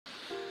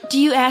Do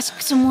you ask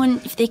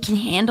someone if they can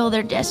handle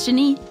their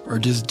destiny? Or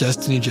does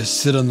destiny just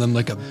sit on them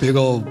like a big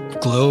old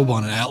globe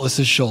on an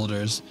Atlas's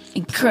shoulders?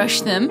 And crush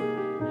them?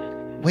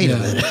 Wait a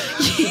minute.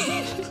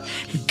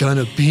 You're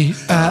gonna be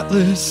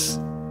Atlas,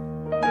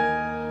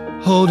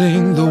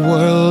 holding the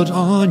world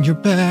on your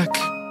back.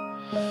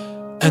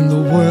 And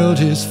the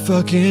world is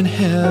fucking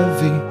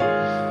heavy,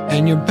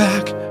 and your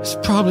back is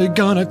probably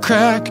gonna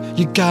crack.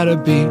 You gotta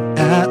be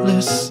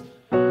Atlas,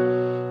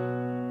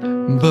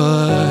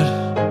 but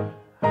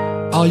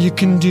all you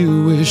can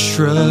do is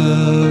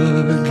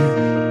shrug.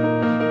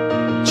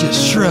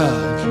 Just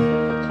shrug.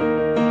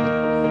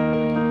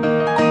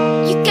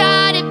 You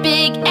got a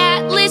big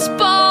Atlas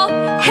ball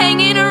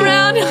hanging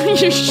around on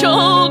your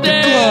shoulders.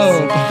 The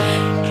globe.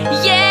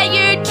 Yeah,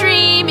 your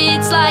dream,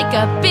 it's like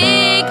a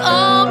big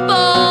old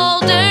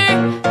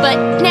boulder. But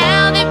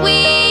now that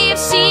we've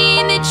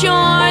seen that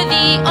you're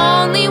the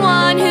only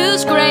one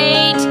who's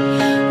great,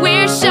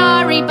 we're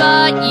sorry,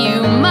 but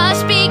you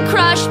must be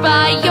crushed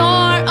by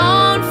your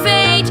own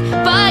fate.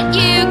 But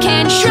you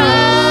can shrug.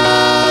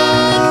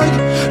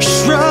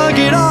 Shrug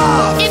it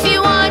off. If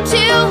you want to.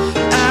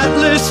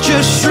 Atlas,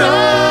 just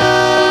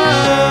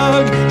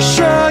shrug.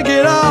 Shrug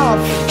it off.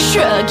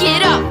 Shrug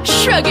it off.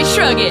 Shrug it,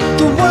 shrug it.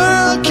 The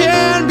world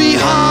can be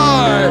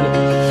hard,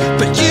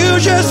 but you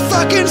just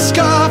fucking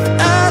scoff,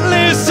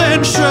 Atlas,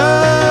 and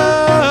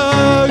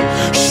shrug.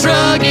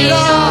 Shrug it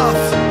off.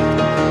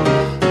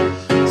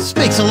 This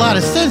makes a lot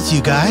of sense,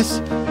 you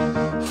guys.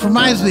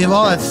 Reminds me of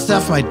all that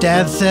stuff my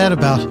dad said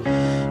about,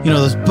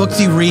 those books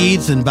he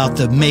reads and about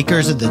the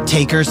makers and the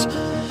takers.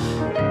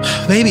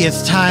 Maybe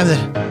it's time that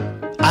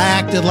I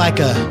acted like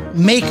a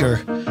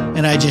maker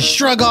and I just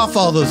shrug off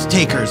all those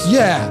takers.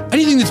 Yeah,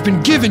 anything that's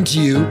been given to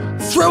you,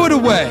 throw it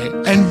away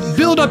and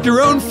build up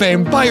your own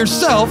fame by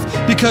yourself,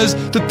 because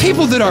the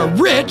people that are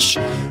rich,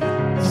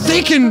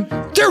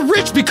 they're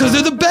rich because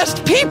they're the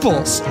best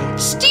people.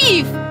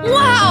 Steve,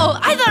 wow,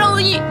 I thought all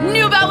you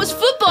knew about was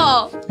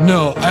football.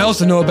 No, I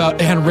also know about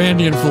Ayn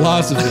Randian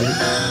philosophy.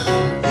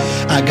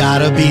 I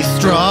gotta be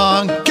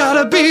strong.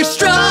 Gotta be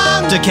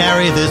strong to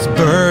carry this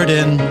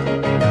burden,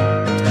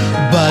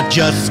 but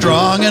just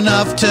strong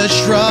enough to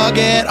shrug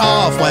it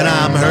off when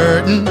I'm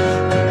hurting.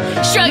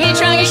 Shrug it,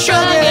 shrug it,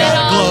 shrug it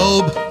off.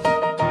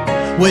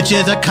 Globe, which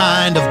is a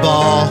kind of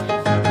ball,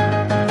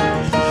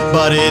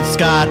 but it's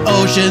got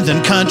oceans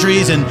and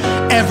countries and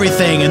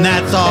everything, and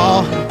that's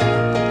all.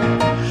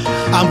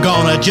 I'm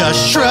gonna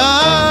just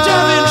shrug